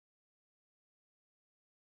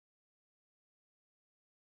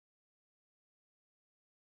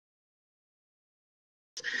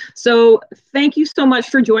So thank you so much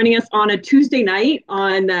for joining us on a Tuesday night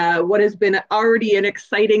on what has been already an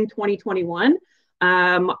exciting 2021.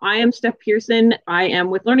 I am Steph Pearson. I am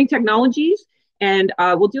with Learning Technologies, and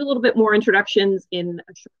we'll do a little bit more introductions in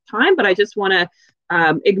a short time, but I just want to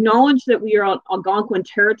acknowledge that we are on Algonquin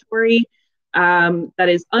territory that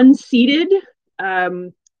is unceded.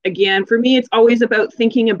 Again, for me, it's always about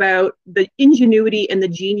thinking about the ingenuity and the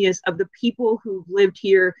genius of the people who've lived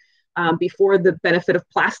here before the benefit of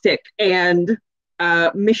plastic and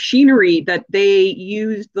machinery, that they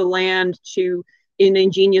used the land to in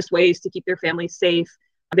ingenious ways to keep their families safe,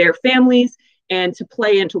 their families, and to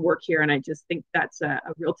play and to work here. And I just think that's a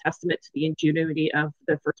real testament to the ingenuity of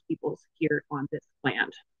the first peoples here on this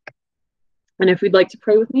land. And if we'd like to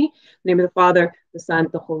pray with me, in the name of the Father, the Son,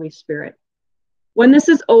 the Holy Spirit. When this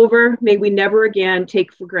is over, may we never again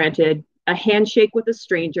take for granted a handshake with a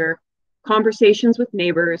stranger, conversations with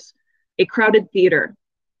neighbors, a crowded theater,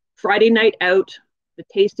 Friday night out, the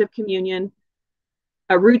taste of communion,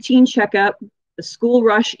 a routine checkup, the school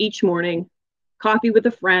rush each morning, coffee with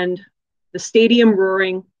a friend, the stadium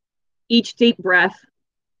roaring, each deep breath,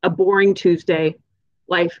 a boring Tuesday,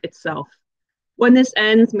 life itself. When this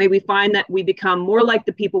ends, may we find that we become more like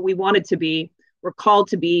the people we wanted to be, we're called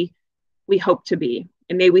to be, we hope to be.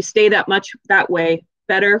 And may we stay that way,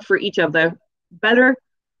 better for each other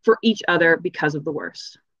because of the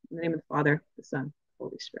worst. In the name of the Father, the Son, the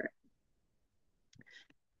Holy Spirit.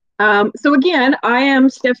 So again, I am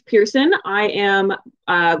Steph Pearson. I am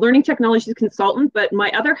a learning technologies consultant, but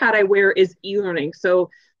my other hat I wear is e-learning. So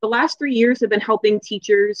the last 3 years have been helping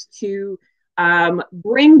teachers to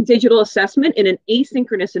bring digital assessment in an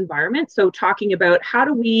asynchronous environment. So talking about how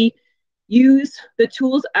do we use the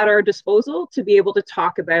tools at our disposal to be able to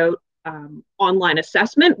talk about online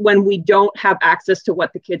assessment when we don't have access to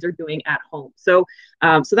what the kids are doing at home. So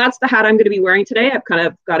that's the hat I'm going to be wearing today. I've kind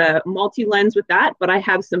of got a multi-lens with that, but I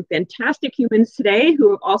have some fantastic humans today who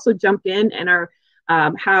have also jumped in and are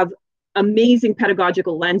have amazing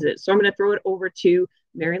pedagogical lenses. So I'm going to throw it over to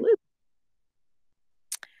Mary Lou.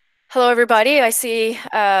 Hello, everybody. I see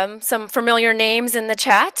some familiar names in the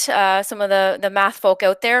chat, some of the math folk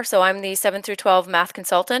out there. So I'm the 7 through 12 math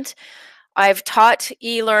consultant. I've taught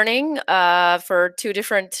e-learning for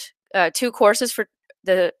two courses for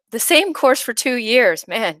the same course for 2 years.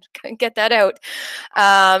 Man, couldn't get that out.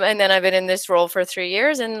 And then I've been in this role for 3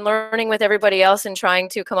 years and learning with everybody else and trying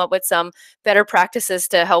to come up with some better practices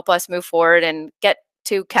to help us move forward and get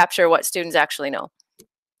to capture what students actually know.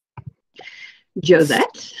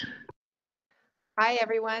 Josette. Hi,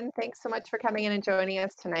 everyone. Thanks so much for coming in and joining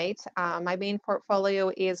us tonight. My main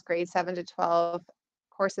portfolio is grade 7 to 12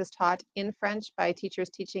 courses taught in French by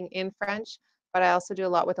teachers teaching in French, but I also do a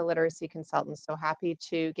lot with a literacy consultant, so happy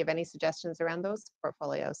to give any suggestions around those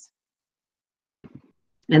portfolios.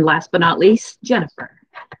 And last but not least, Jennifer.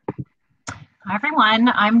 Hi, everyone.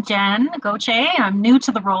 I'm Jen Goche. I'm new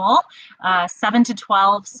to the role, 7 to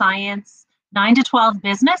 12 science, 9 to 12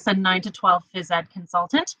 business, and 9 to 12 phys ed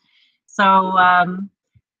consultant. So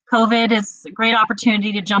COVID is a great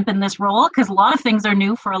opportunity to jump in this role because a lot of things are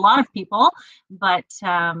new for a lot of people, but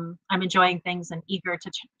I'm enjoying things and eager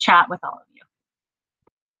to chat with all of you.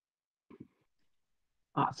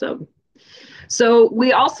 Awesome. So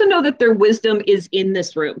we also know that their wisdom is in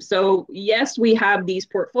this room. So yes, we have these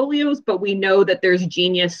portfolios, but we know that there's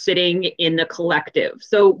genius sitting in the collective.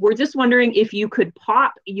 So we're just wondering if you could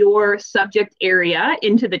pop your subject area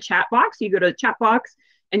into the chat box. You go to the chat box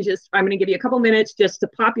and I'm going to give you a couple minutes just to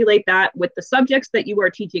populate that with the subjects that you are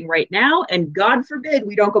teaching right now. And God forbid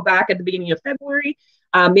we don't go back at the beginning of February,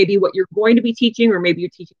 maybe what you're going to be teaching, or maybe you're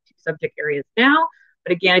teaching 2 subject areas now.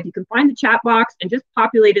 But again, if you can find the chat box and just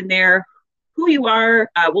populate in there who you are,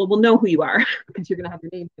 well, we'll know who you are because you're going to have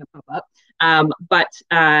your name pop up. But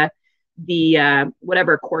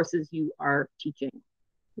whatever courses you are teaching.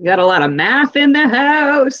 We got a lot of math in the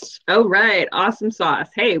house. All right, awesome sauce.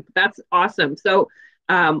 Hey, that's awesome. So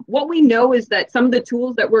what we know is that some of the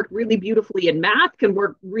tools that work really beautifully in math can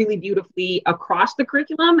work really beautifully across the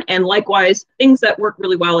curriculum. And likewise, things that work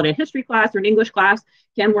really well in a history class or an English class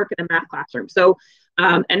can work in a math classroom. So,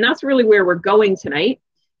 and that's really where we're going tonight,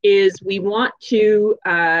 is we want to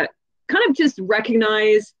kind of just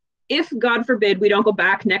recognize, if God forbid we don't go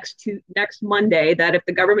back next Monday, that if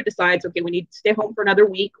the government decides, okay, we need to stay home for another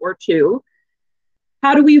week or 2,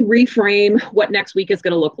 how do we reframe what next week is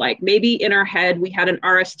going to look like? Maybe in our head, we had an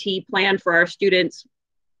RST plan for our students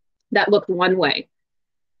that looked one way.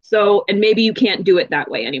 So, and maybe you can't do it that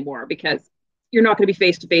way anymore because you're not going to be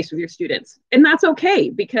face to face with your students. And that's okay,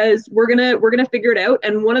 because we're going to figure it out.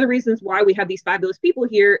 And one of the reasons why we have these fabulous people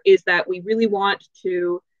here is that we really want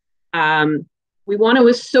to We want to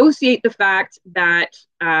associate the fact that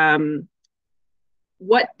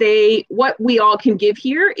what we all can give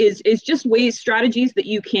here is just strategies that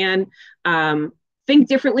you can think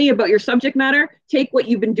differently about your subject matter, take what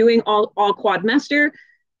you've been doing all quadmester,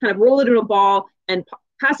 kind of roll it in a ball and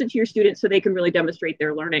pass it to your students so they can really demonstrate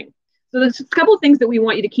their learning. So there's a couple of things that we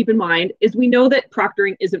want you to keep in mind is we know that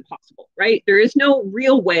proctoring isn't possible, right? There is no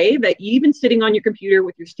real way that you, even sitting on your computer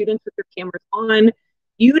with your students with their cameras on,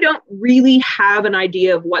 you don't really have an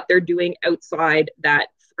idea of what they're doing outside that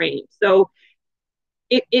frame. So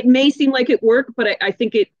it may seem like it worked, but I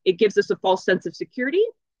think it gives us a false sense of security.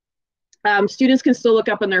 Students can still look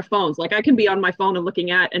up on their phones. Like I can be on my phone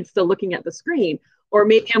and still looking at the screen. Or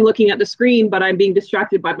maybe I'm looking at the screen, but I'm being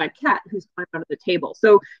distracted by my cat who's climbed under the table.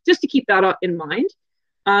 So just to keep that in mind.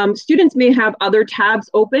 Students may have other tabs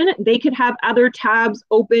open. They could have other tabs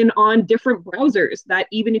open on different browsers that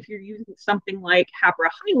even if you're using something like Hapra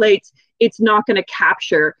Highlights, it's not going to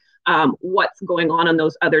capture what's going on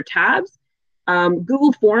those other tabs.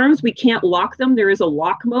 Google Forms, we can't lock them. There is a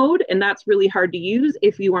lock mode, and that's really hard to use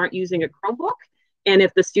if you aren't using a Chromebook. And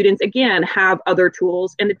if the students, again, have other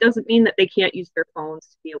tools, and it doesn't mean that they can't use their phones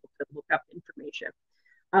to be able to look up information.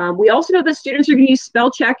 We also know that students are going to use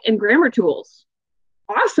spell check and grammar tools.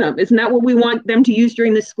 Awesome. Isn't that what we want them to use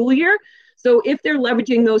during the school year? So if they're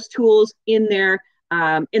leveraging those tools in their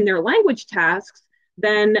language tasks,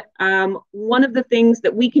 then one of the things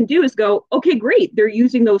that we can do is go, okay, great, they're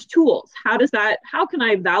using those tools. How can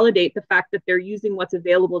I validate the fact that they're using what's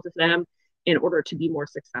available to them in order to be more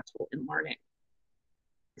successful in learning?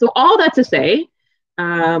 So all that to say,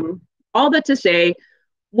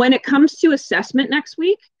 when it comes to assessment next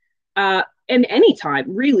week, and anytime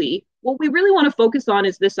really, what we really want to focus on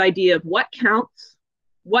is this idea of what counts,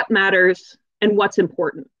 what matters, and what's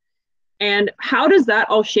important. And how does that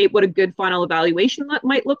all shape what a good final evaluation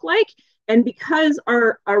might look like? And because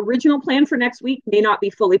our original plan for next week may not be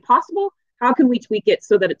fully possible, how can we tweak it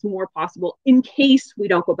so that it's more possible in case we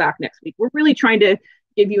don't go back next week? We're really trying to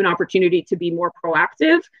give you an opportunity to be more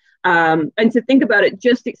proactive and to think about it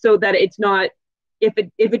just so that it's not, if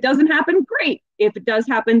it doesn't happen, great. If it does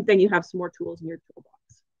happen, then you have some more tools in your toolbox.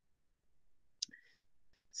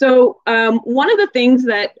 So one of the things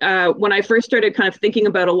that when I first started kind of thinking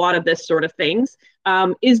about a lot of this sort of things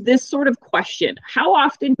is this sort of question. How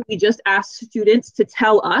often do we just ask students to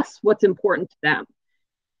tell us what's important to them?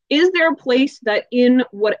 Is there a place that in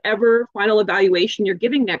whatever final evaluation you're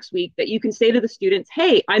giving next week that you can say to the students,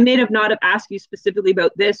 hey, I may not have asked you specifically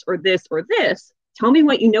about this or this or this. Tell me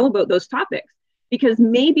what you know about those topics. Because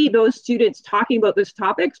maybe those students talking about those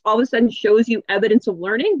topics all of a sudden shows you evidence of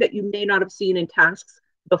learning that you may not have seen in tasks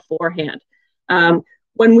beforehand.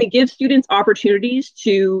 When we give students opportunities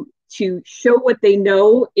to show what they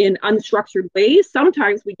know in unstructured ways,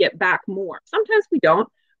 sometimes we get back more. Sometimes we don't.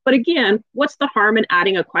 But again, what's the harm in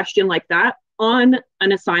adding a question like that on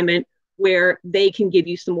an assignment where they can give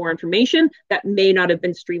you some more information that may not have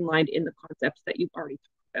been streamlined in the concepts that you've already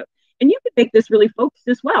talked about? And you can make this really focused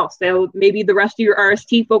as well. So maybe the rest of your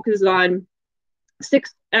RST focuses on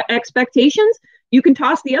 6 expectations. You can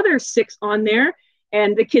toss the other 6 on there,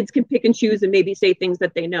 and the kids can pick and choose and maybe say things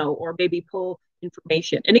that they know or maybe pull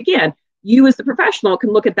information. And again, you as the professional can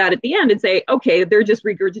look at that at the end and say, okay, they're just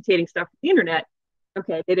regurgitating stuff from the internet.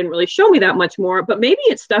 Okay, they didn't really show me that much more, but maybe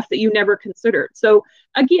it's stuff that you never considered. So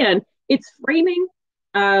again, it's framing.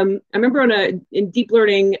 I remember in deep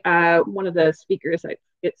learning, one of the speakers, it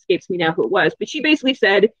escapes me now who it was, but she basically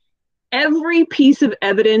said, every piece of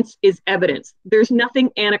evidence is evidence. There's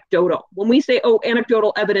nothing anecdotal. When we say, oh,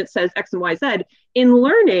 anecdotal evidence says X and Y, Z, in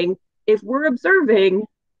learning, if we're observing,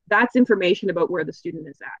 that's information about where the student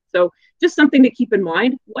is at. So just something to keep in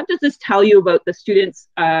mind. What does this tell you about the student's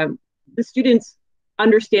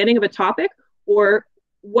understanding of a topic, or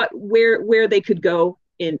where they could go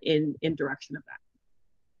in direction of that?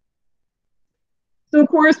 So of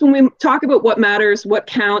course, when we talk about what matters, what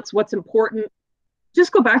counts, what's important,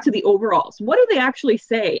 just go back to the overalls. What do they actually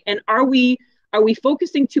say? And are we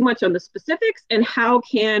focusing too much on the specifics? And how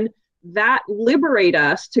can that liberate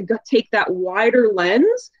us to take that wider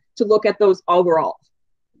lens to look at those overalls?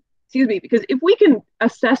 Excuse me, because if we can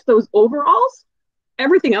assess those overalls,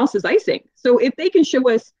 everything else is icing. So if they can show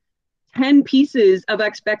us 10 pieces of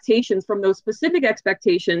expectations from those specific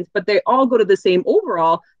expectations, but they all go to the same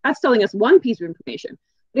overall, that's telling us one piece of information.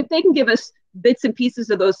 If they can give us bits and pieces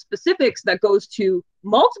of those specifics that goes to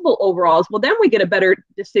multiple overalls, well, then we get a better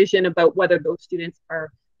decision about whether those students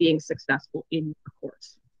are being successful in the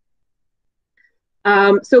course.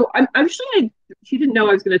 So I'm sure she didn't know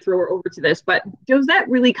I was going to throw her over to this, but Josette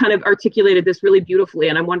really kind of articulated this really beautifully,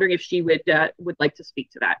 and I'm wondering if she would like to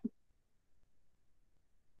speak to that.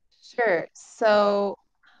 Sure. So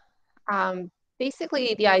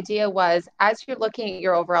basically the idea was, as you're looking at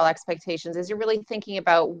your overall expectations, as you're really thinking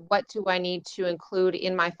about what do I need to include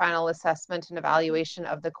in my final assessment and evaluation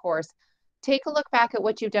of the course, take a look back at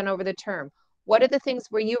what you've done over the term. What are the things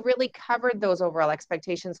where you really covered those overall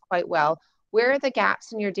expectations quite well? Where are the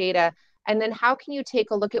gaps in your data? And then how can you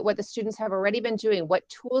take a look at what the students have already been doing, what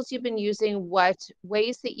tools you've been using, what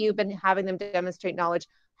ways that you've been having them demonstrate knowledge?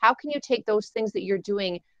 How can you take those things that you're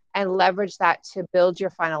doing and leverage that to build your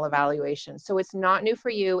final evaluation? So it's not new for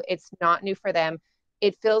you, it's not new for them.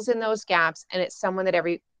 It fills in those gaps, and it's something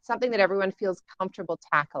that everyone feels comfortable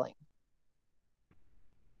tackling.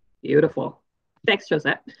 Beautiful. Thanks,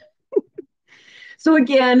 Josette. So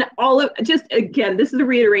again, this is a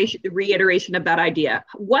reiteration of that idea.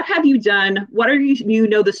 What have you done? What are you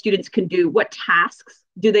know the students can do? What tasks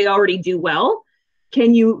do they already do well?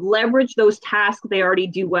 Can you leverage those tasks they already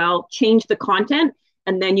do well, change the content,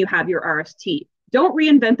 and then you have your RST. Don't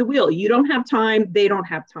reinvent the wheel. You don't have time, they don't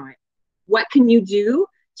have time. What can you do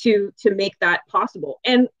to make that possible?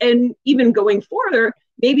 And even going further,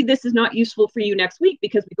 maybe this is not useful for you next week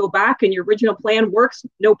because we go back and your original plan works,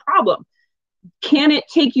 no problem. Can it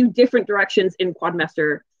take you different directions in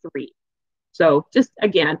quadmester 3? So just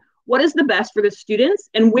again, what is the best for the students,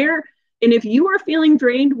 and if you are feeling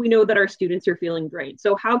drained, we know that our students are feeling drained.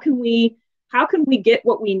 So how can we get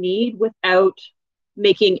what we need without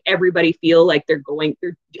making everybody feel like they're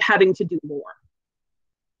having to do more?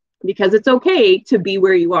 Because it's okay to be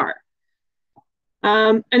where you are.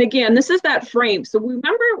 And again, this is that frame. So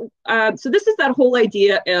remember, so this is that whole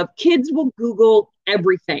idea of kids will Google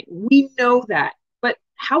everything. We know that, but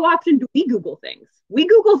how often do we Google things? We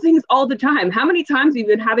Google things all the time. How many times have you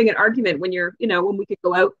been having an argument when when we could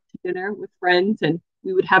go out to dinner with friends and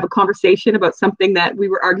we would have a conversation about something that we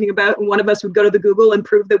were arguing about, and one of us would go to the Google and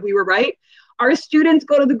prove that we were right? Our students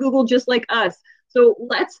go to the Google just like us. So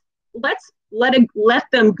let's let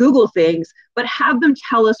them Google things, but have them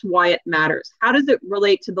tell us why it matters. How does it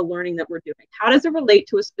relate to the learning that we're doing? How does it relate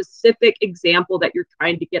to a specific example that you're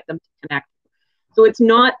trying to get them to connect? So it's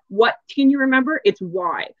not what can you remember, it's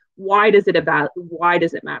why. Why does it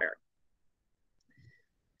matter?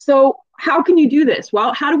 So how can you do this?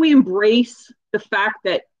 Well, how do we embrace the fact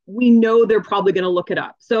that we know they're probably going to look it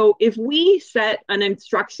up? So if we set an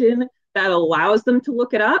instruction that allows them to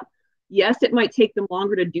look it up, yes, it might take them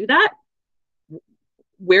longer to do that.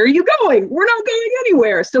 Where are you going? We're not going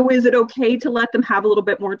anywhere. So is it okay to let them have a little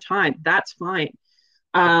bit more time? That's fine.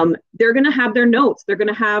 They're going to have their notes. They're going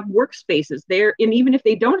to have workspaces there. And even if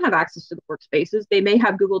they don't have access to the workspaces, they may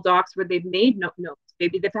have Google Docs where they've made notes.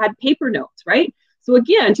 Maybe they've had paper notes, right? So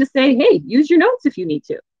again, just say, hey, use your notes if you need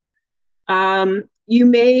to. You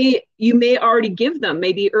may already give them,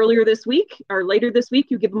 maybe earlier this week or later this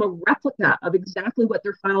week, you give them a replica of exactly what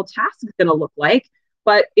their final task is going to look like,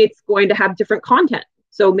 but it's going to have different content.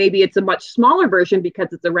 So maybe it's a much smaller version because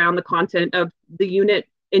it's around the content of the unit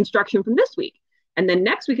instruction from this week. And then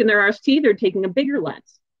next week in their RST, they're taking a bigger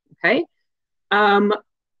lens, okay?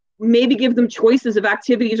 Maybe give them choices of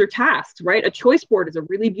activities or tasks, right? A choice board is a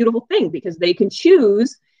really beautiful thing because they can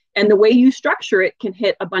choose, and the way you structure it can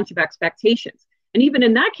hit a bunch of expectations. And even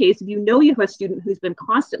in that case, if you know you have a student who's been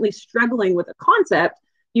constantly struggling with a concept,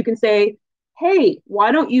 you can say, hey,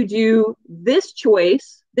 why don't you do this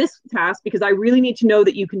choice, this task, because I really need to know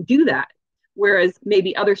that you can do that. Whereas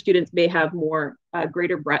maybe other students may have more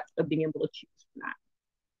greater breadth of being able to choose from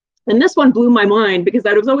that. And this one blew my mind because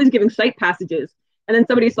I was always giving site passages. And then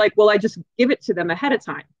somebody's like, well, I just give it to them ahead of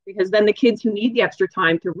time, because then the kids who need the extra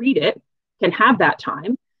time to read it can have that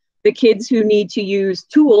time. The kids who need to use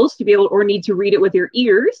tools to be able, or need to read it with their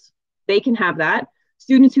ears, they can have that.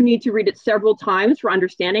 Students who need to read it several times for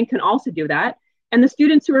understanding can also do that. And the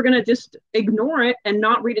students who are going to just ignore it and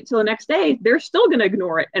not read it till the next day, they're still going to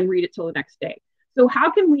ignore it and read it till the next day. So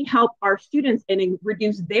how can we help our students and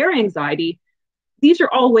reduce their anxiety? These are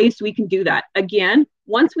all ways we can do that. Again,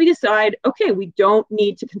 once we decide, okay, we don't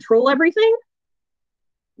need to control everything,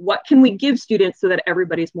 what can we give students so that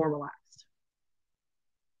everybody's more relaxed?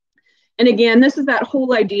 And again, this is that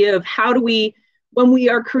whole idea of how do we, when we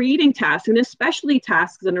are creating tasks, and especially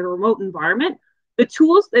tasks in a remote environment, the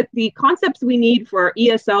tools, the concepts we need for our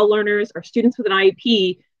ESL learners, our students with an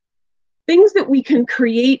IEP, things that we can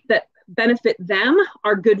create that benefit them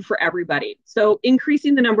are good for everybody. So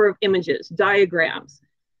increasing the number of images, diagrams,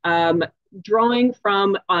 drawing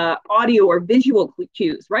from audio or visual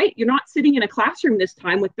cues, right? You're not sitting in a classroom this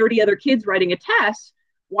time with 30 other kids writing a test.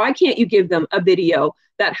 Why can't you give them a video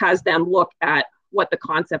that has them look at what the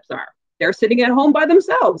concepts are? They're sitting at home by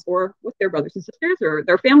themselves or with their brothers and sisters or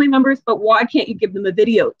their family members, but why can't you give them a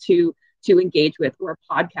video to to engage with, or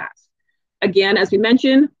a podcast. Again, as we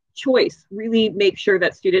mentioned, choice. Really make sure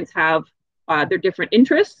that students have their different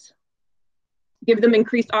interests. Give them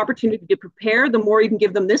increased opportunity to prepare. The more you can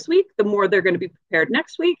give them this week, the more they're going to be prepared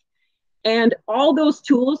next week. And all those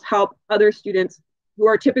tools help other students who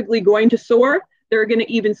are typically going to soar. They're going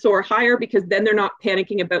to even soar higher, because then they're not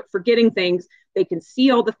panicking about forgetting things. They can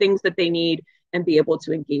see all the things that they need and be able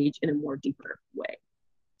to engage in a more deeper way.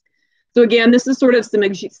 So again, this is sort of some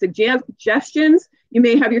suggestions. You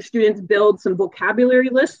may have your students build some vocabulary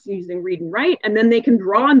lists using read and write, and then they can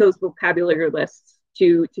draw on those vocabulary lists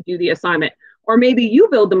to do the assignment. Or maybe you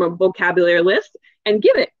build them a vocabulary list and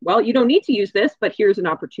give it, well, you don't need to use this, but here's an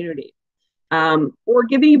opportunity. Or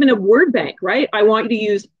give even a word bank, right? I want you to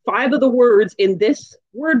use 5 of the words in this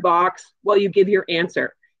word box while you give your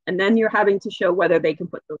answer. And then you're having to show whether they can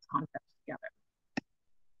put those concepts together.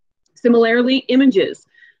 Similarly, images.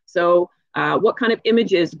 So what kind of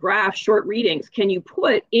images, graphs, short readings can you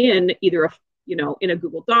put in either in a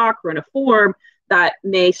Google Doc or in a form that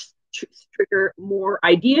may trigger more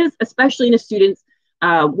ideas, especially in a students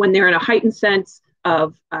when they're in a heightened sense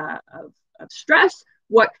of stress?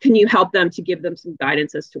 What can you help them to give them some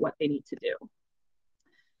guidance as to what they need to do?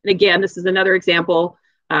 And again, this is another example,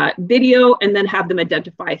 video, and then have them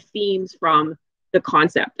identify themes from the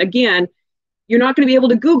concept. Again, you're not going to be able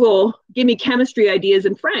to Google, give me chemistry ideas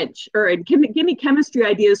in French, or give me chemistry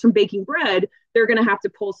ideas from baking bread. They're going to have to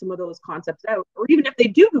pull some of those concepts out. Or even if they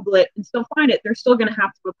do Google it and still find it, they're still going to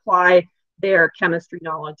have to apply their chemistry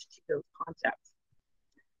knowledge to those concepts.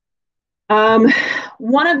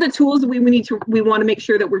 One of the tools that we want to make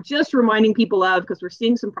sure that we're just reminding people of, because we're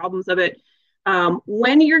seeing some problems of it,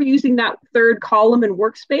 when you're using that third column in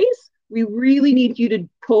Workspace, we really need you to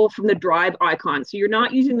pull from the drive icon. So you're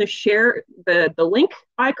not using the share, the link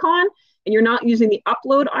icon, and you're not using the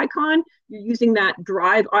upload icon. You're using that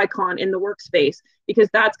drive icon in the Workspace, because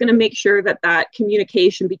that's going to make sure that that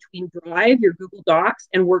communication between Drive, your Google Docs,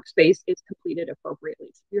 and Workspace is completed appropriately.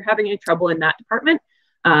 So if you're having any trouble in that department,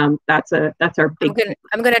 that's our big.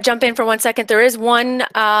 I'm gonna jump in for 1 second. There is one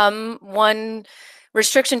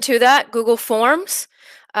restriction to that, Google Forms.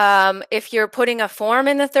 If you're putting a form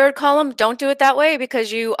in the third column, don't do it that way,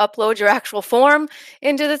 because you upload your actual form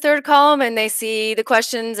into the third column and they see the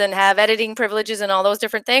questions and have editing privileges and all those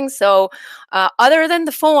different things. So other than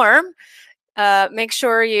the form, make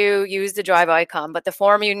sure you use the drive icon, but the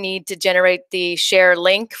form, you need to generate the share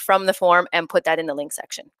link from the form and put that in the link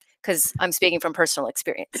section, because I'm speaking from personal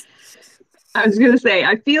experience. I was going to say,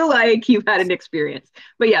 I feel like you've had an experience,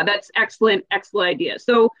 but yeah, that's excellent idea.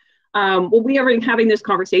 So when we were having this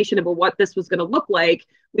conversation about what this was going to look like,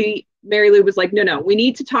 Mary Lou was like, no, we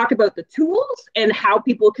need to talk about the tools and how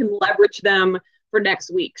people can leverage them for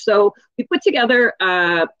next week. So we put together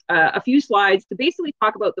a few slides to basically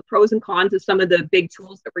talk about the pros and cons of some of the big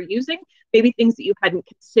tools that we're using, maybe things that you hadn't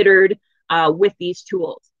considered with these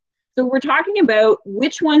tools. So we're talking about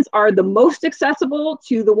which ones are the most accessible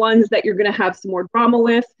to the ones that you're going to have some more drama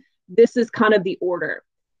with. This is kind of the order.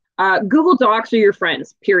 Google Docs are your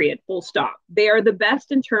friends, period, full stop. They are the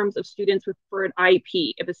best in terms of students for an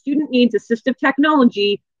IEP. If a student needs assistive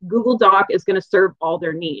technology, Google Doc is going to serve all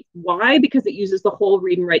their needs. Why? Because it uses the whole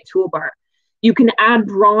read and write toolbar. You can add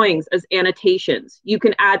drawings as annotations. You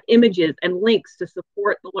can add images and links to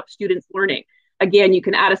support the students' learning. Again, you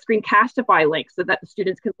can add a Screencastify link so that the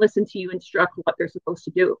students can listen to you instruct what they're supposed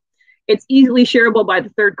to do. It's easily shareable by the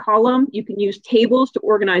third column. You can use tables to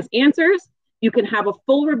organize answers. You can have a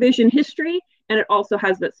full revision history, and it also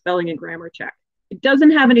has that spelling and grammar check. It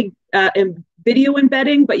doesn't have any video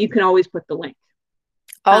embedding, but you can always put the link.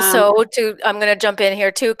 Also, I'm going to jump in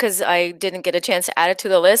here too, because I didn't get a chance to add it to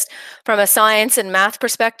the list. From a science and math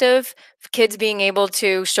perspective, kids being able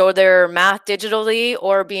to show their math digitally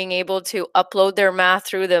or being able to upload their math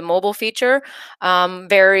through the mobile feature,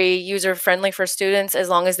 very user-friendly for students as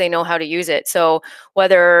long as they know how to use it. So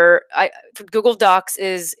Google Docs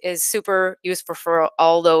is super useful for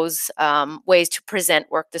all those ways to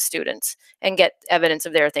present work to students and get evidence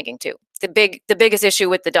of their thinking too. The biggest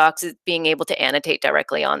issue with the docs is being able to annotate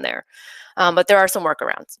directly on there, but there are some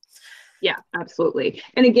workarounds. Yeah, absolutely.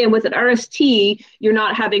 And again, with an RST, you're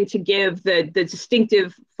not having to give the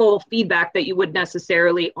distinctive full feedback that you would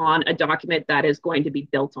necessarily on a document that is going to be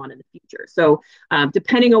built on in the future. So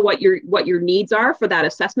depending on what your needs are for that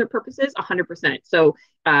assessment purposes, 100%. So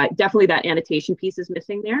definitely that annotation piece is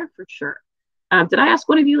missing there for sure. Did I ask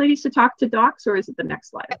one of you ladies to talk to docs, or is it the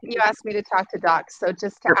next slide? You asked me to talk to docs. So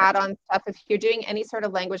just to add on stuff, if you're doing any sort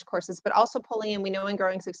of language courses, but also pulling in, we know in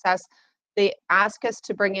Growing Success, they ask us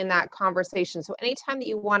to bring in that conversation. So anytime that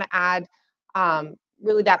you want to add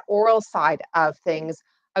really that oral side of things,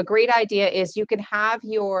 a great idea is you can have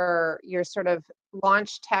your sort of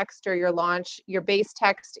launch text or your base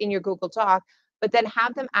text in your Google Doc, but then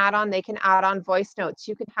have them they can add on voice notes.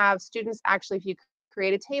 You can have students actually, if you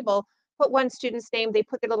create a table, put one student's name, they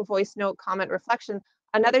put their little voice note, comment, reflection.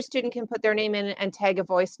 Another student can put their name in and tag a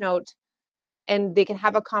voice note, and they can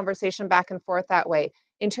have a conversation back and forth that way.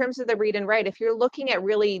 In terms of the read and write, if you're looking at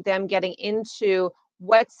really them getting into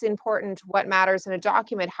what's important, what matters in a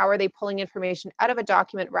document, how are they pulling information out of a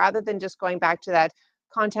document rather than just going back to that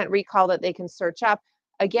content recall that they can search up.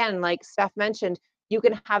 Again, like Steph mentioned, you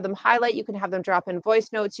can have them highlight, you can have them drop in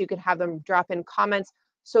voice notes, you can have them drop in comments.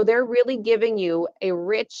 So they're really giving you a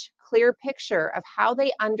rich, clear picture of how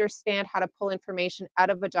they understand how to pull information out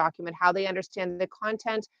of a document, how they understand the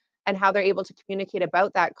content, and how they're able to communicate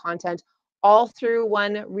about that content, all through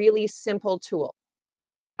one really simple tool.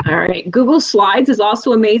 All right, Google Slides is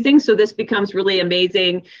also amazing. So this becomes really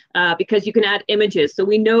amazing because you can add images. So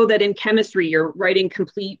we know that in chemistry, you're writing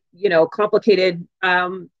complete, complicated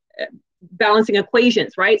balancing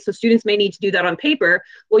equations, right? So students may need to do that on paper.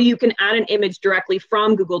 Well, you can add an image directly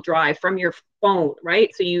from Google Drive, from your phone, right?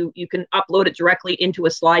 So you can upload it directly into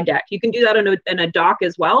a slide deck. You can do that in a doc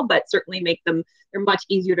as well, but certainly they're much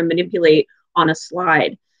easier to manipulate on a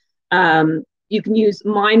slide. You can use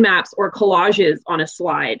mind maps or collages on a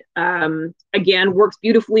slide. Again, works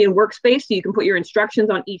beautifully in Workspace, so you can put your instructions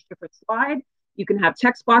on each different slide. You can have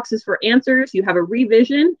text boxes for answers. You have a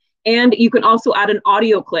revision, and you can also add an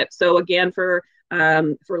audio clip. So again, for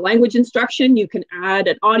language instruction, you can add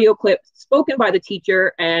an audio clip spoken by the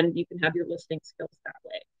teacher, and you can have your listening skills that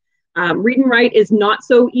way. Read and write is not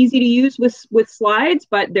so easy to use with slides,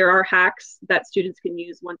 but there are hacks that students can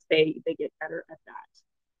use once they get better at that.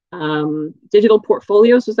 Digital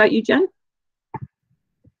portfolios, was that you, Jen?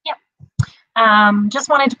 Yep. Just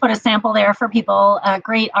wanted to put a sample there for people. A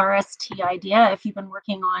great RST idea. If you've been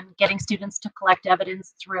working on getting students to collect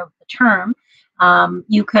evidence throughout the term,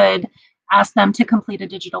 you could ask them to complete a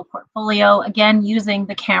digital portfolio, again, using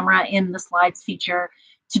the camera in the slides feature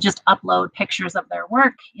to just upload pictures of their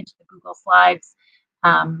work into the Google Slides.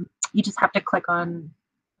 You just have to click on,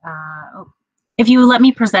 if you let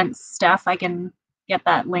me present, Steph, I can get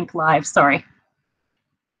that link live, sorry.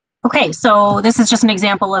 Okay, so this is just an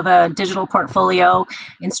example of a digital portfolio,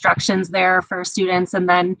 instructions there for students, and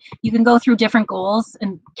then you can go through different goals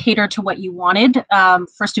and cater to what you wanted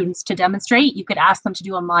for students to demonstrate. You could ask them to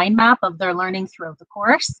do a mind map of their learning throughout the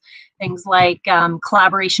course, things like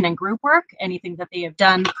collaboration and group work, anything that they have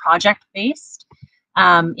done project-based,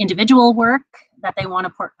 individual work that they want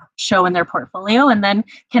to show in their portfolio, and then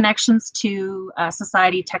connections to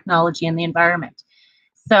society, technology, and the environment.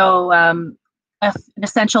 So an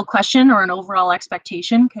essential question or an overall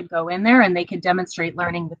expectation could go in there, and they could demonstrate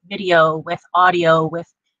learning with video, with audio, with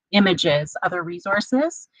images, other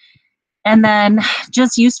resources. And then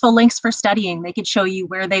just useful links for studying. They could show you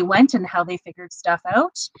where they went and how they figured stuff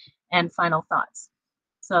out, and final thoughts.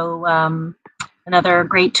 So another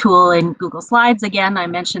great tool in Google Slides, again, I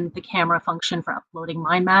mentioned the camera function for uploading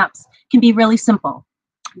mind maps, can be really simple,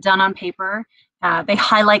 done on paper. They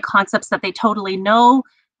highlight concepts that they totally know,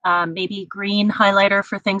 maybe green highlighter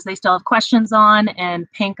for things they still have questions on,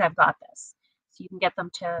 and pink, I've got this. So you can get them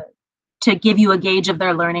to give you a gauge of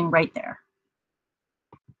their learning right there.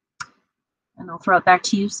 And I'll throw it back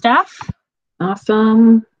to you, Steph.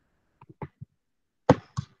 Awesome.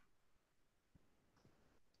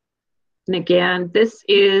 And again, this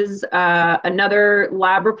is another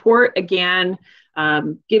lab report. Again,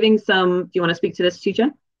 giving some, do you want to speak to this too,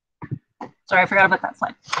 Jen? Sorry, I forgot about that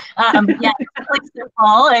slide. Yeah, it's really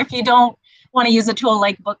simple. If you don't want to use a tool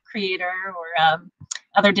like Book Creator or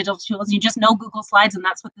other digital tools, you just know Google Slides, and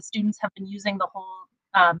that's what the students have been using the whole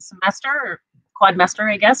semester, or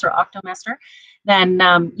quadmester, I guess, or octomester. Then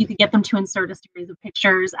you could get them to insert a series of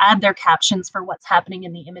pictures, add their captions for what's happening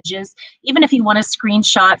in the images. Even if you want to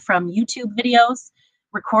screenshot from YouTube videos,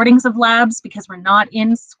 recordings of labs, because we're not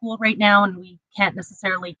in school right now and we can't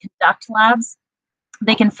necessarily conduct labs,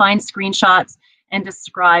 they can find screenshots and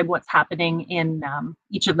describe what's happening in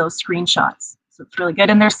each of those screenshots. So it's really good.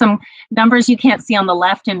 And there's some numbers you can't see on the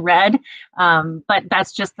left in red, but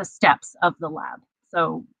that's just the steps of the lab.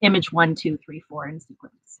 So image 1, 2, 3, 4 in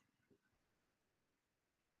sequence.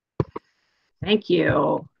 Thank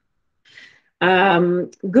you.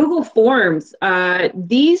 Google Forms,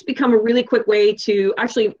 these become a really quick way to,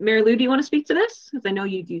 actually, Mary Lou, do you want to speak to this? Because I know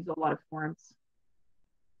you use a lot of forms.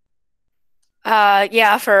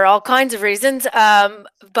 Yeah, for all kinds of reasons.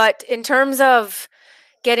 But in terms of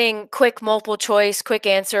getting quick multiple choice, quick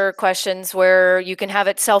answer questions where you can have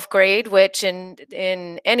it self-grade, which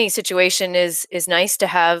in any situation is nice to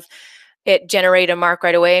have it generate a mark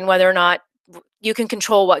right away, and whether or not you can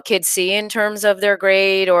control what kids see in terms of their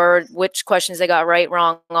grade or which questions they got right,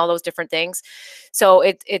 wrong, all those different things. So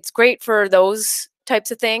it's great for those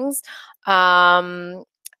types of things.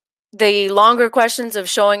 The longer questions of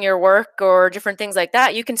showing your work or different things like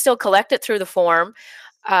that, you can still collect it through the form.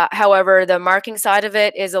 However, the marking side of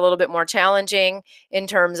it is a little bit more challenging in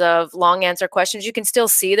terms of long answer questions. You can still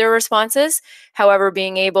see their responses. However,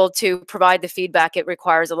 being able to provide the feedback, it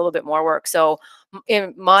requires a little bit more work. So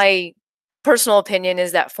in my personal opinion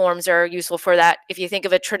is that forms are useful for that. If you think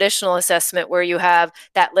of a traditional assessment where you have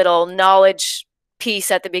that little knowledge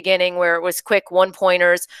piece at the beginning where it was quick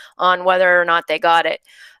one-pointers on whether or not they got it.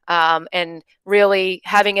 And really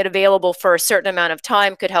having it available for a certain amount of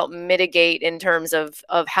time could help mitigate in terms of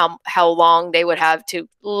how long they would have to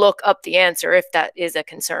look up the answer if that is a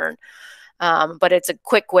concern. But it's a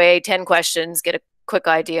quick way, 10 questions, get a quick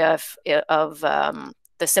idea of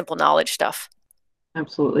the simple knowledge stuff.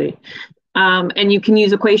 Absolutely. And you can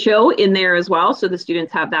use ocsbHowTo in there as well. So the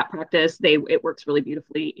students have that practice. It works really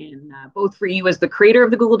beautifully in both for you as the creator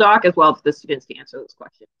of the Google Doc as well as the students to answer those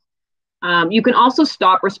questions. You can also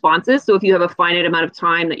stop responses. So if you have a finite amount of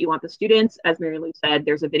time that you want the students, as Mary Lou said,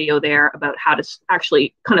 there's a video there about how to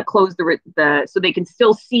actually kind of close the so they can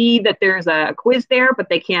still see that there's a quiz there, but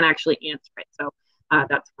they can't actually answer it. So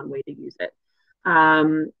that's one way to use it.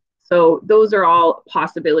 So those are all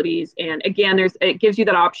possibilities. And again, it gives you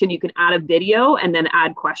that option. You can add a video and then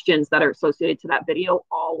add questions that are associated to that video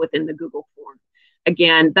all within the Google form.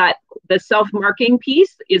 Again, the self-marking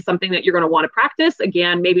piece is something that you're going to want to practice.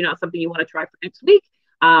 Again, maybe not something you want to try for next week,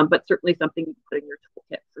 but certainly something you can put in your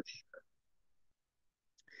toolkit for sure.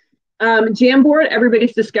 Jamboard,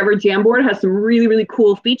 everybody's discovered Jamboard has some really, really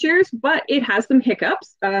cool features, but it has some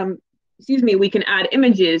hiccups. Excuse me, we can add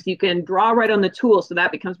images. You can draw right on the tool, so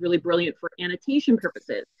that becomes really brilliant for annotation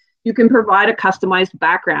purposes. You can provide a customized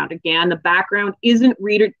background. Again, the background isn't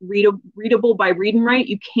readable by read and write.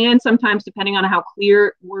 You can sometimes, depending on how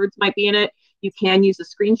clear words might be in it, you can use a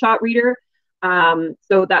screenshot reader.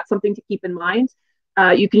 So that's something to keep in mind.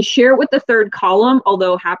 You can share it with the third column,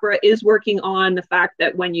 although HAPRA is working on the fact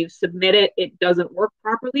that when you submit it, it doesn't work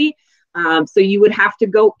properly. So you would have to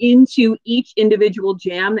go into each individual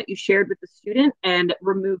jam that you shared with the student and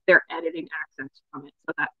remove their editing access from it.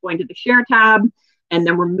 So that's going to the share tab and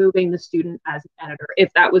then removing the student as an editor.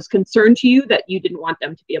 If that was concern to you that you didn't want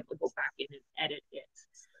them to be able to go back in and edit it.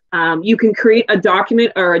 You can create a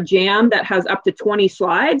document or a jam that has up to 20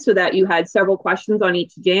 slides so that you had several questions on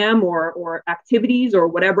each jam or activities or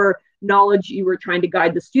whatever knowledge you were trying to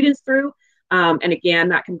guide the students through. And again,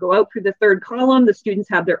 that can go out through the third column. The students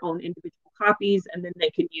have their own individual copies, and then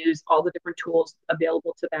they can use all the different tools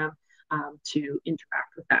available to them to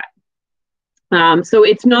interact with that. So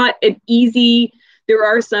it's not an easy, there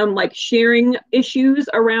are some like sharing issues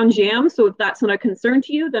around jam. So if that's not a concern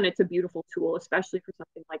to you, then it's a beautiful tool, especially for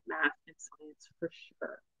something like math and science for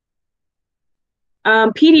sure.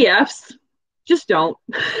 PDFs. Just don't.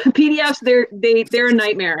 PDFs, they're a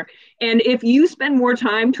nightmare. And if you spend more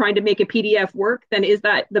time trying to make a PDF work, then is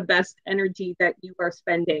that the best energy that you are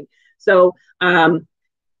spending? So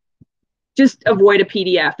just avoid a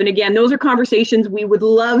PDF. And again, those are conversations we would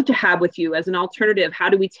love to have with you as an alternative. How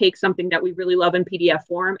do we take something that we really love in PDF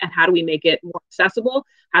form and how do we make it more accessible?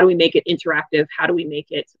 How do we make it interactive? How do we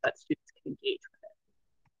make it so that students can engage with it?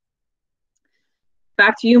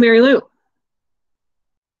 Back to you, Mary Lou.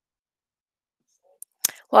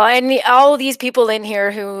 Well, and all these people in here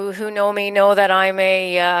who know me know that I'm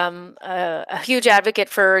a huge advocate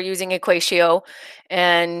for using ocsbHowTo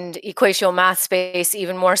and ocsbHowTo Math Space,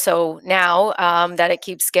 even more so now that it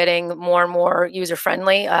keeps getting more and more user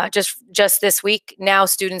friendly. Just this week, now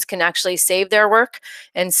students can actually save their work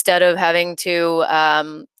instead of having to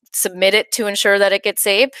submit it to ensure that it gets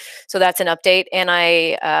saved. So that's an update, and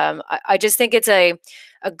I just think it's a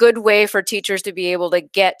good way for teachers to be able to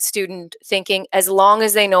get student thinking as long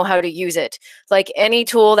as they know how to use it. Like any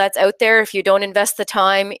tool that's out there, if you don't invest the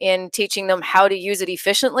time in teaching them how to use it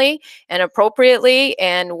efficiently and appropriately,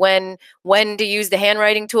 and when to use the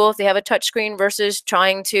handwriting tool if they have a touch screen versus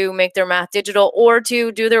trying to make their math digital or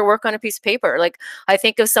to do their work on a piece of paper. Like I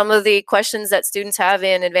think of some of the questions that students have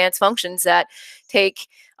in advanced functions that take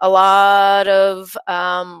a lot of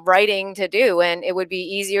writing to do, and it would be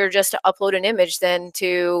easier just to upload an image than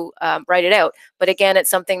to write it out. But again, it's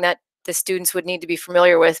something that the students would need to be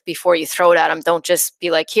familiar with before you throw it at them. Don't just be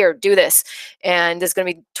like, here, do this, and there's going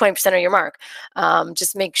to be 20% of your mark.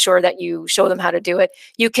 Just make sure that you show them how to do it.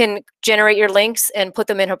 You can generate your links and put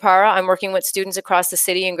them in Hapara. I'm working with students across the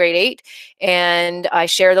city in grade 8, and I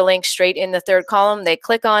share the link straight in the third column. They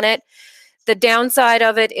click on it. The downside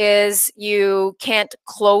of it is you can't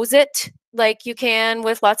close it like you can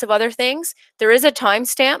with lots of other things. There is a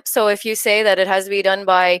timestamp. So if you say that it has to be done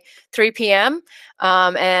by 3 p.m.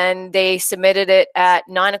 And they submitted it at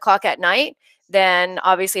 9 o'clock at night, then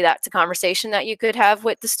obviously that's a conversation that you could have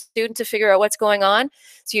with the student to figure out what's going on.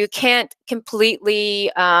 So you can't completely,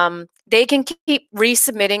 they can keep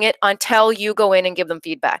resubmitting it until you go in and give them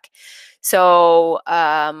feedback. So,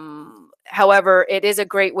 however, it is a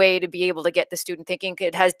great way to be able to get the student thinking.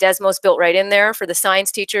 It has Desmos built right in there for the science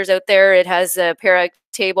teachers out there. It has a periodic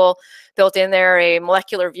table built in there, a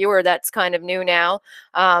molecular viewer that's kind of new now.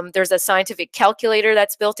 There's a scientific calculator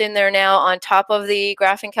that's built in there now on top of the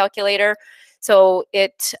graphing calculator. So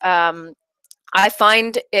it, I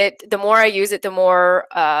find it, the more I use it, the more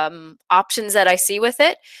options that I see with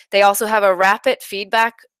it. They also have a rapid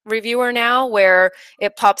feedback reviewer now where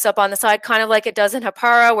it pops up on the side, kind of like it does in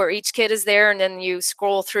Hapara, where each kid is there and then you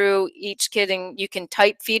scroll through each kid and you can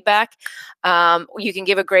type feedback. You can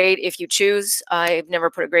give a grade if you choose. I've never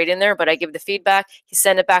put a grade in there, but I give the feedback. You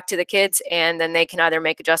send it back to the kids and then they can either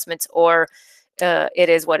make adjustments or it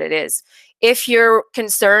is what it is. If you're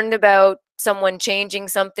concerned about someone changing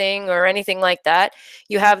something or anything like that,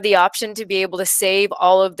 you have the option to be able to save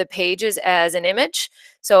all of the pages as an image.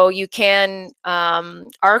 So you can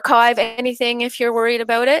archive anything if you're worried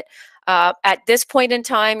about it. At this point in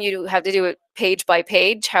time, you have to do it page by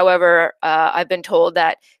page. However, I've been told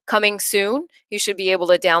that coming soon, you should be able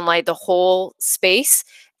to download the whole space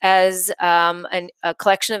as a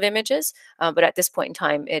collection of images. But at this point in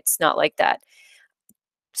time, it's not like that.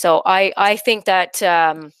 So I think that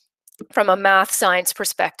from a math science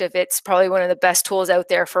perspective, it's probably one of the best tools out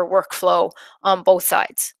there for workflow on both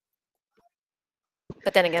sides.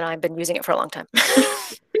 But then again, I've been using it for a long time.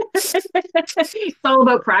 It's all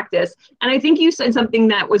about practice. And I think you said something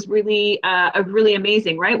that was really, really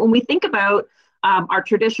amazing, right? When we think about our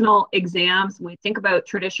traditional exams, when we think about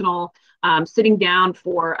traditional sitting down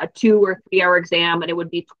for a 2 or 3 hour exam, and it would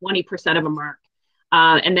be 20% of a mark.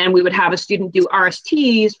 And then we would have a student do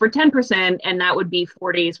RSTs for 10%, and that would be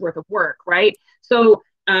 4 days worth of work, right? So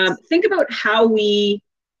think about how we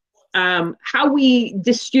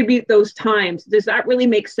distribute those times. Does that really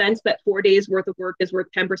make sense that 4 days worth of work is worth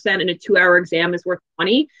 10% and a 2 hour exam is worth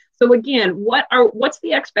 20? So again, what's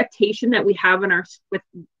the expectation that we have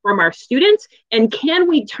from our students, and can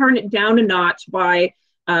we turn it down a notch by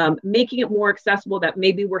making it more accessible, that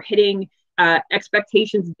maybe we're hitting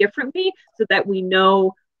expectations differently so that we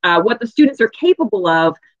know what the students are capable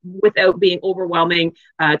of without being overwhelming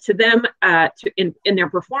to them in their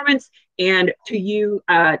performance, and to you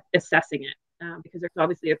assessing it, because there's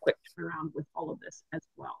obviously a quick turnaround with all of this as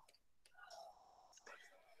well.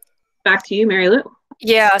 Back to you, Mary Lou.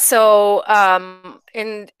 Yeah, so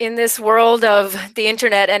in this world of the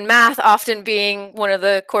internet and math often being one of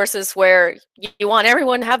the courses where you want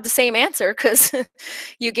everyone to have the same answer, because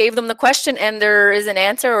you gave them the question and there is an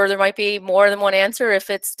answer, or there might be more than one answer if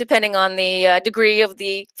it's depending on the degree of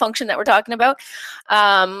the function that we're talking about.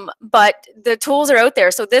 But the tools are out there.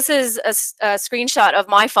 So this is a screenshot of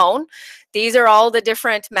my phone. These are all the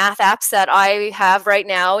different math apps that I have right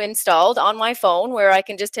now installed on my phone, where I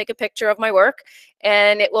can just take a picture of my work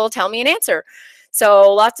and it will tell me an answer.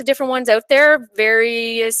 So lots of different ones out there,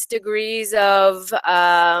 various degrees of,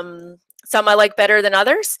 some I like better than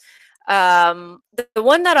others. The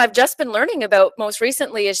one that I've just been learning about most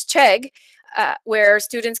recently is Chegg, where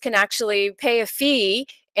students can actually pay a fee,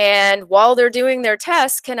 and while they're doing their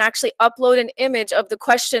test can actually upload an image of the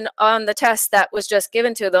question on the test that was just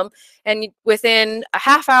given to them. And within a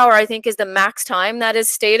half hour, I think, is the max time that is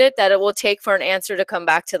stated that it will take for an answer to come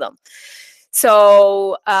back to them.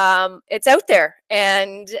 So it's out there,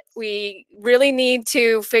 and we really need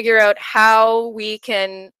to figure out how we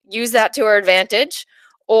can use that to our advantage,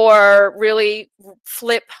 or really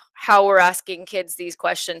flip how we're asking kids these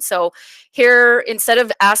questions. So here, instead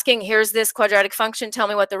of asking, here's this quadratic function, tell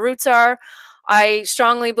me what the roots are, I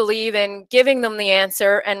strongly believe in giving them the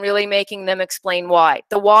answer and really making them explain why.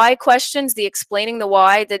 The why questions, the explaining the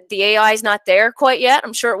why, the AI is not there quite yet.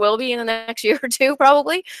 I'm sure it will be in the next year or two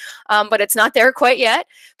probably, but it's not there quite yet.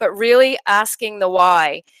 But really asking the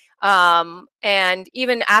why. And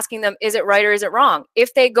even asking them, is it right or is it wrong?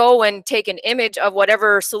 If they go and take an image of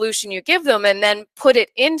whatever solution you give them and then put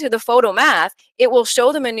it into the photo math, it will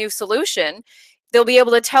show them a new solution. They'll be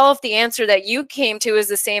able to tell if the answer that you came to is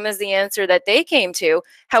the same as the answer that they came to.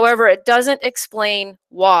 However, it doesn't explain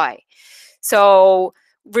why. So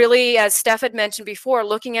really, as Steph had mentioned before,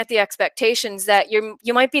 looking at the expectations that you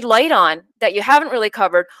might be light on, that you haven't really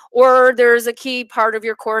covered, or there's a key part of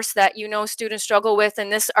your course that you know students struggle with,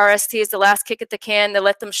 and this RST is the last kick at the can to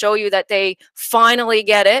let them show you that they finally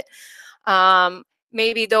get it.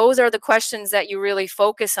 Maybe those are the questions that you really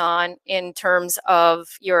focus on in terms of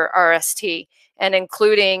your RST, and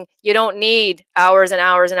including, you don't need hours and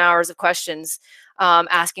hours and hours of questions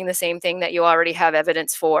asking the same thing that you already have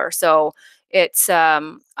evidence for. So it's,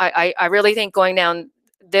 I really think going down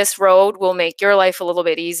this road will make your life a little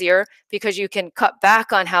bit easier, because you can cut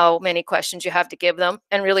back on how many questions you have to give them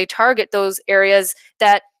and really target those areas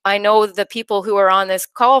that I know the people who are on this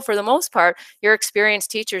call, for the most part, you're experienced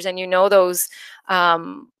teachers, and you know those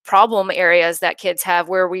problem areas that kids have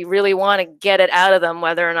where we really want to get it out of them,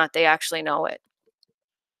 whether or not they actually know it.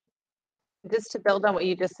 Just to build on what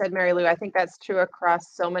you just said, Mary Lou, I think that's true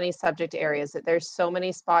across so many subject areas, that there's so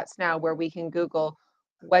many spots now where we can Google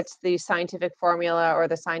what's the scientific formula or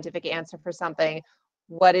the scientific answer for something.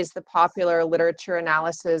 What is the popular literature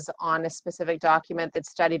analysis on a specific document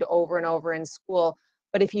that's studied over and over in school?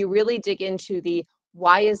 But if you really dig into the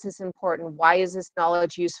why is this important? Why is this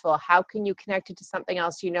knowledge useful? How can you connect it to something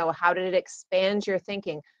else you know? How did it expand your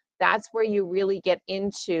thinking? That's where you really get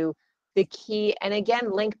into the key. And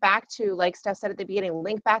again, link back to, like Steph said at the beginning,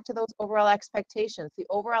 link back to those overall expectations. The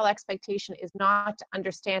overall expectation is not to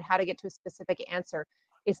understand how to get to a specific answer.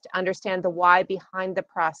 It's to understand the why behind the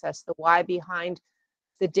process, the why behind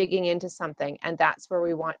the digging into something. And that's where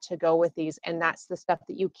we want to go with these. And that's the stuff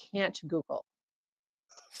that you can't Google.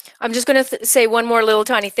 I'm just going to say one more little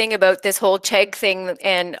tiny thing about this whole Chegg thing.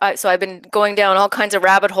 And so I've been going down all kinds of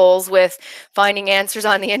rabbit holes with finding answers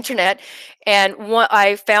on the internet. And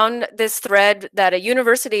I found this thread that a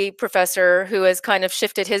university professor who has kind of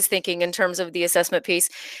shifted his thinking in terms of the assessment piece.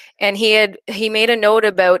 And he made a note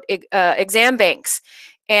about exam banks.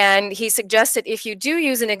 And he suggested if you do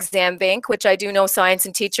use an exam bank, which I do know science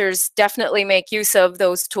and teachers definitely make use of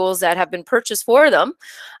those tools that have been purchased for them,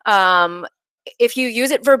 if you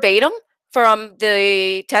use it verbatim from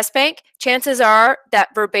the test bank, chances are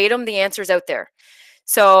that verbatim the answer's out there.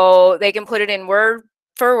 So they can put it in word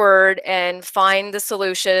for word and find the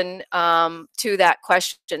solution to that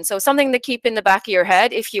question. So something to keep in the back of your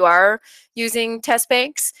head if you are using test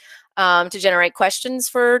banks to generate questions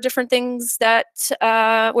for different things that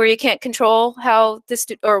where you can't control how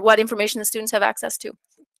the or what information the students have access to.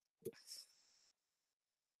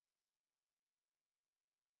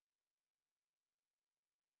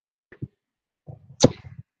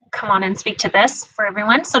 Come on and speak to this for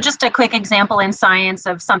everyone. So just a quick example in science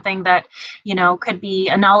of something that, you know, could be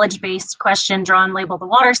a knowledge-based question, draw and label the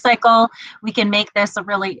water cycle. We can make this a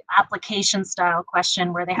really application style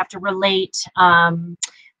question where they have to relate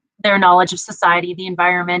their knowledge of society, the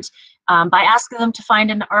environment, by asking them to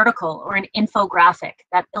find an article or an infographic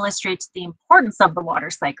that illustrates the importance of the water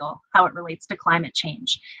cycle, how it relates to climate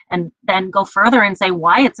change, and then go further and say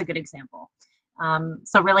why it's a good example.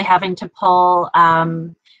 So really having to pull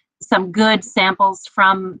some good samples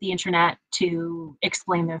from the internet to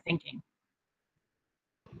explain their thinking.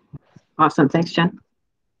 Awesome, thanks, Jen.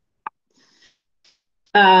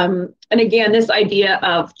 And again, this idea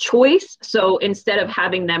of choice. So instead of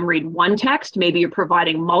having them read one text, maybe you're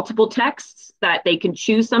providing multiple texts that they can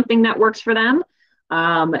choose something that works for them.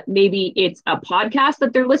 Maybe it's a podcast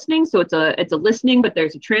that they're listening. So it's a listening, but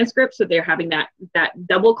there's a transcript. So they're having that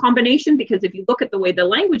double combination, because if you look at the way the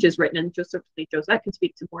language is written, and Josette can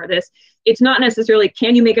speak to more of this, it's not necessarily,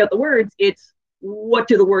 can you make out the words? It's, what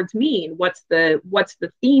do the words mean? What's the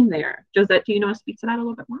theme there? Josette, do you know how to speak to that a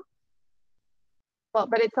little bit more? Well,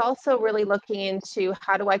 but it's also really looking into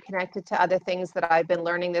how do I connect it to other things that I've been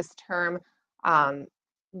learning this term.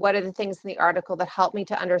 What are the things in the article that help me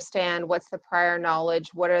to understand what's the prior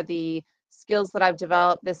knowledge? What are the skills that I've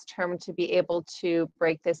developed this term to be able to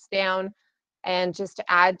break this down? And just to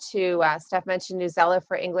add to, Steph mentioned Newsella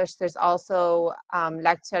for English, there's also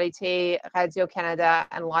L'Actualité, Radio Canada,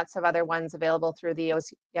 and lots of other ones available through the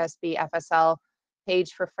OCSB FSL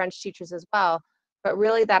page for French teachers as well. But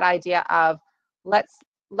really that idea of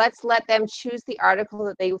let's let them choose the article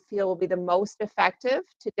that they feel will be the most effective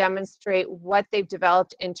to demonstrate what they've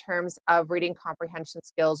developed in terms of reading comprehension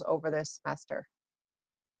skills over this semester.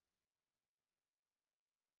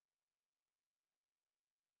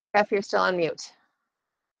 Steph, you're still on mute.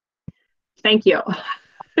 Thank you.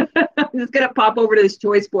 I'm just going to pop over to this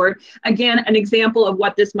choice board. Again, an example of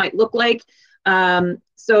what this might look like.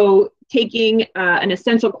 So taking an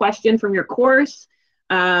essential question from your course,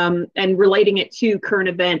 and relating it to current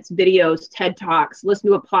events, videos, TED Talks, listen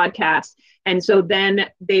to a podcast. And so then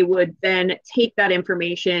they would then take that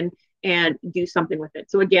information and do something with it.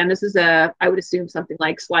 So again, this is I would assume something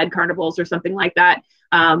like slide carnivals or something like that,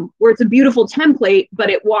 where it's a beautiful template, but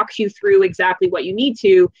it walks you through exactly what you need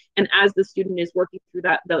to. And as the student is working through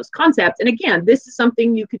those concepts, and again, this is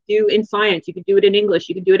something you could do in science, you could do it in English,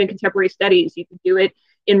 you could do it in contemporary studies, you could do it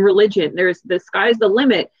in religion. The sky's the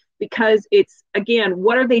limit, because it's, again,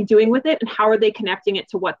 what are they doing with it and how are they connecting it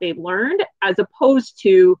to what they've learned, as opposed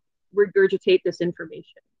to regurgitate this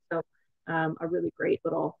information. So a really great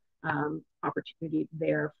little opportunity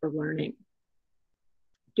there for learning.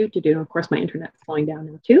 Of course, my internet's slowing down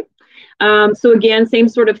now too. So again, same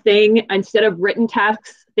sort of thing. Instead of written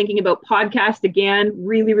tasks, thinking about podcast, again,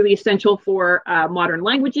 really, really essential for modern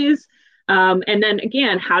languages. And then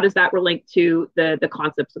again, how does that relate to the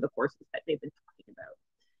concepts of the courses that they've been talking about?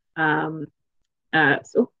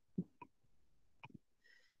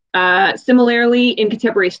 Similarly, in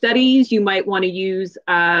contemporary studies, you might want to use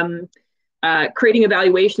creating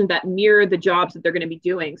evaluations that mirror the jobs that they're going to be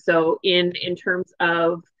doing. So in terms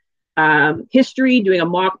of history, doing a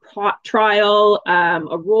mock trial,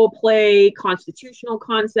 a role play, constitutional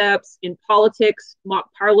concepts. In politics,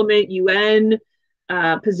 mock parliament, UN,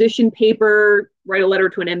 position paper, write a letter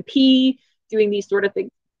to an MP, doing these sort of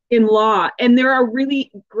things. In law, and there are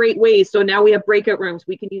really great ways. So now we have breakout rooms.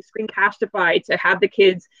 We can use Screencastify to have the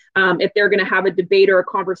kids, if they're going to have a debate or a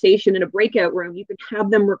conversation in a breakout room, you can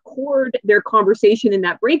have them record their conversation in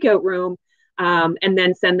that breakout room, and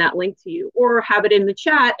then send that link to you, or have it in the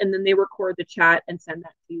chat and then they record the chat and send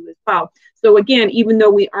that to you as well. So again, even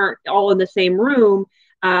though we aren't all in the same room,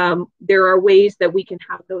 there are ways that we can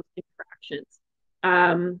have those interactions.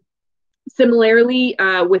 Similarly,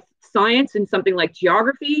 with science and something like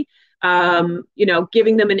geography,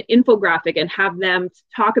 giving them an infographic and have them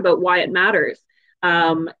talk about why it matters.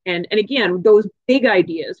 And again, those big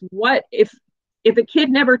ideas. What if a kid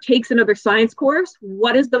never takes another science course,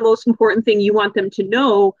 what is the most important thing you want them to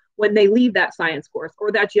know when they leave that science course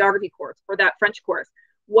or that geography course or that French course?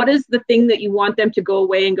 What is the thing that you want them to go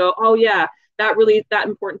away and go, oh yeah, that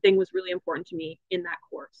important thing was really important to me in that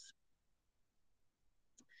course?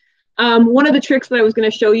 One of the tricks that I was going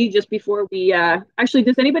to show you just before we, actually,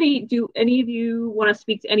 do any of you want to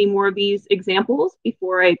speak to any more of these examples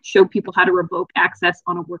before I show people how to revoke access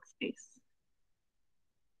on a workspace?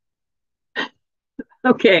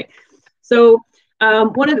 Okay, so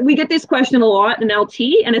we get this question a lot in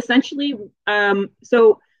LT, and essentially,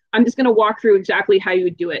 so I'm just going to walk through exactly how you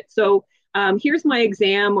would do it. So here's my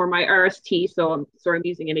exam or my RST. So I'm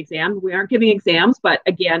using an exam. We aren't giving exams, but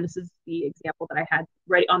again, this is the example that I had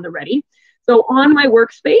right on the ready. So on my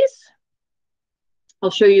workspace,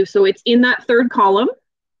 I'll show you. So it's in that third column.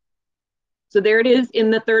 So there it is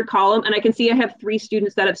in the third column, and I can see I have 3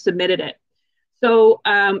 students that have submitted it. So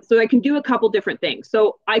so I can do a couple different things.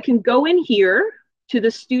 So I can go in here to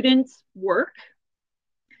the student's work,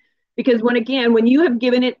 because when you have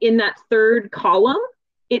given it in that third column,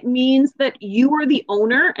 it means that you are the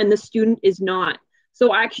owner and the student is not.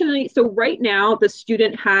 So right now the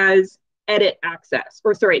student has edit access,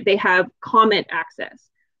 or sorry, they have comment access.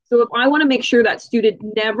 So if I want to make sure that student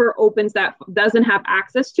never opens that, doesn't have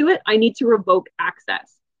access to it, I need to revoke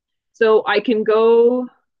access. So I can go,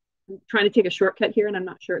 I'm trying to take a shortcut here and I'm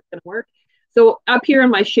not sure it's going to work. So up here in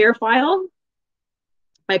my share file,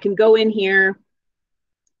 I can go in here,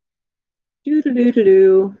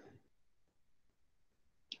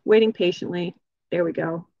 waiting patiently. There we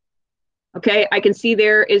go. Okay, I can see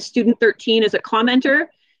there is student 13 as a commenter,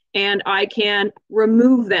 and I can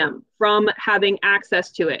remove them from having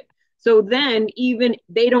access to it. So then even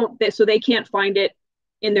so they can't find it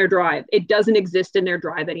in their drive. It doesn't exist in their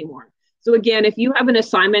drive anymore. So again, if you have an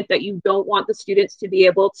assignment that you don't want the students to be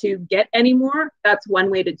able to get anymore, that's one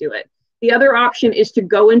way to do it. The other option is to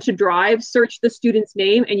go into Drive, search the student's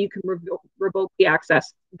name, and you can revoke the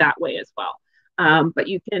access that way as well. But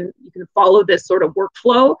you can follow this sort of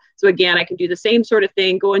workflow. So again, I can do the same sort of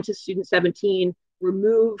thing, go into student 17,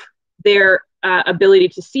 remove their ability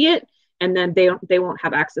to see it, and then they won't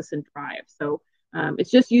have access in Drive. So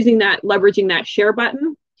it's just leveraging that share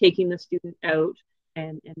button, taking the student out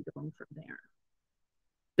and going from there.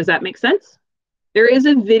 Does that make sense? There is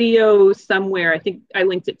a video somewhere. I think I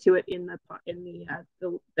linked it to it in the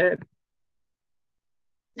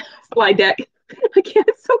slide deck. I can't,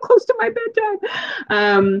 it's so close to my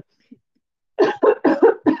bedtime.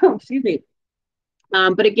 Excuse me.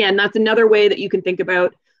 But again, that's another way that you can think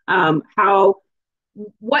about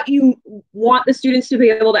what you want the students to be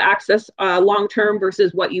able to access long-term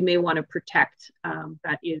versus what you may want to protect.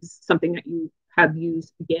 That is something that you have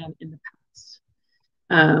used again in the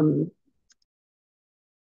past.